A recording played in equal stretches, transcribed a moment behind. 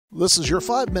This is your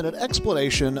 5-minute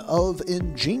explanation of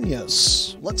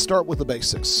Ingenious. Let's start with the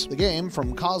basics. The game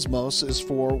from KOSMOS is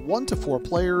for 1 to 4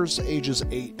 players ages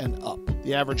 8 and up.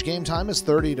 The average game time is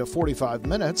 30 to 45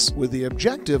 minutes, with the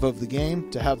objective of the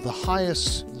game to have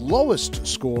the lowest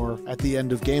score at the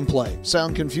end of gameplay.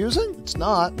 Sound confusing? It's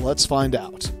not. Let's find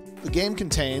out. The game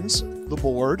contains the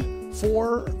board,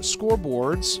 4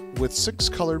 scoreboards with 6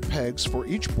 colored pegs for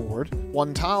each board,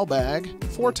 1 tile bag,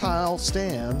 4 tile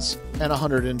stands, and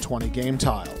 120 game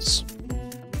tiles.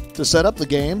 To set up the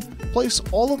game, place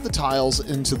all of the tiles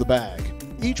into the bag.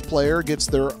 Each player gets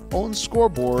their own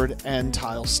scoreboard and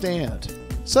tile stand.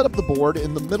 Set up the board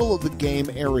in the middle of the game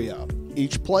area.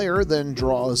 Each player then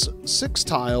draws 6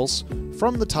 tiles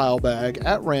from the tile bag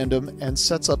at random and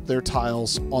sets up their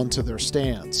tiles onto their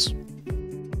stands.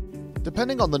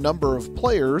 Depending on the number of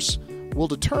players, will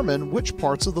determine which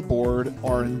parts of the board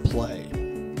are in play.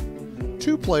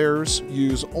 2 players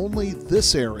use only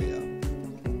this area.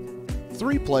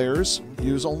 3 players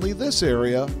use only this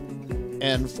area,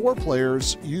 and 4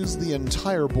 players use the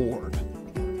entire board.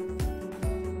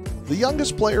 The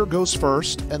youngest player goes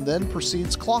first and then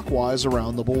proceeds clockwise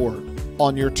around the board.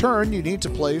 On your turn, you need to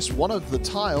place one of the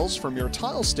tiles from your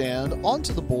tile stand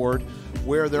onto the board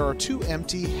where there are 2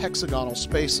 empty hexagonal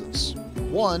spaces.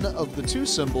 One of the 2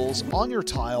 symbols on your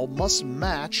tile must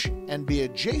match and be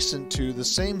adjacent to the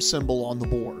same symbol on the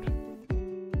board.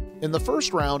 In the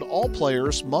first round, all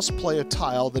players must play a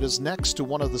tile that is next to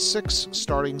one of the 6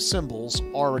 starting symbols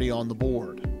already on the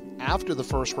board. After the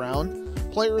first round,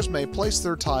 players may place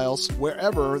their tiles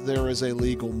wherever there is a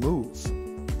legal move.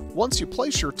 Once you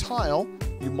place your tile,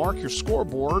 you mark your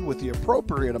scoreboard with the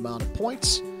appropriate amount of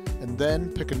points, and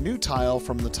then pick a new tile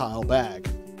from the tile bag.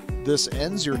 This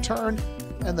ends your turn,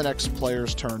 and the next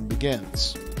player's turn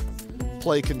begins.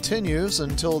 Play continues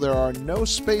until there are no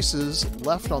spaces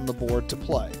left on the board to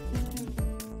play.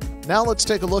 Now let's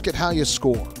take a look at how you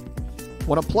score.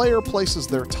 When a player places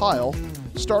their tile,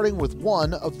 starting with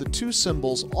one of the 2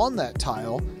 symbols on that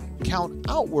tile, count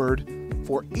outward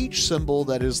for each symbol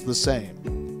that is the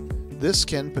same. This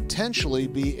can potentially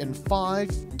be in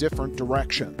 5 different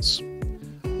directions.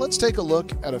 Let's take a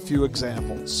look at a few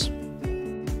examples.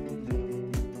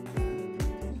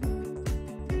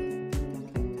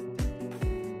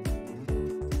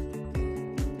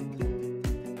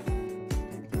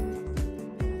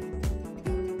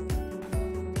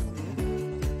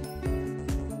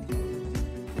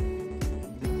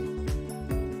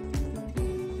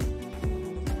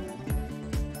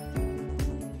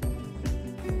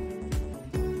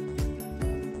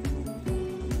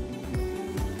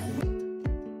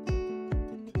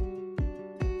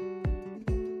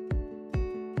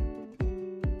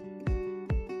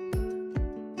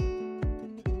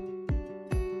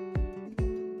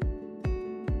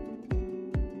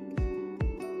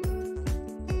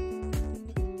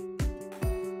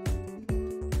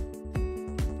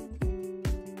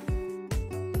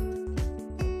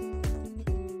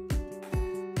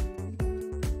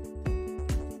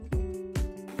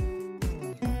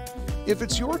 If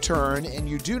it's your turn and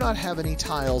you do not have any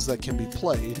tiles that can be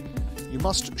played, you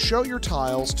must show your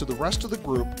tiles to the rest of the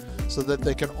group so that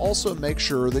they can also make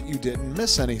sure that you didn't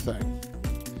miss anything.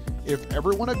 If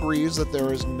everyone agrees that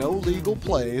there is no legal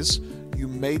plays, you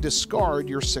may discard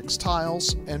your 6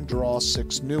 tiles and draw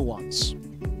 6 new ones.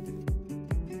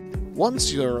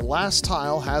 Once your last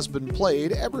tile has been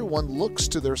played, everyone looks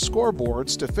to their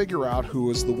scoreboards to figure out who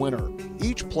is the winner.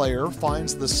 Each player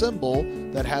finds the symbol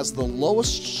that has the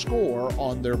lowest score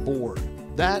on their board.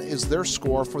 That is their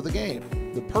score for the game.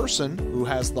 The person who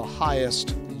has the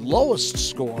lowest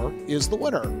score is the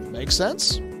winner. Make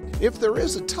sense? If there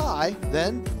is a tie,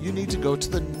 then you need to go to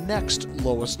the next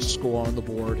lowest score on the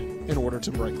board in order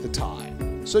to break the tie.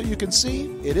 So you can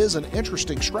see it is an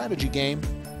interesting strategy game.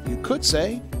 You could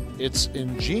say it's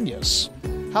ingenious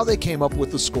how they came up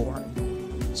with the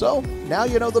scoring. So now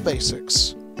you know the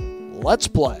basics. Let's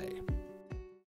play.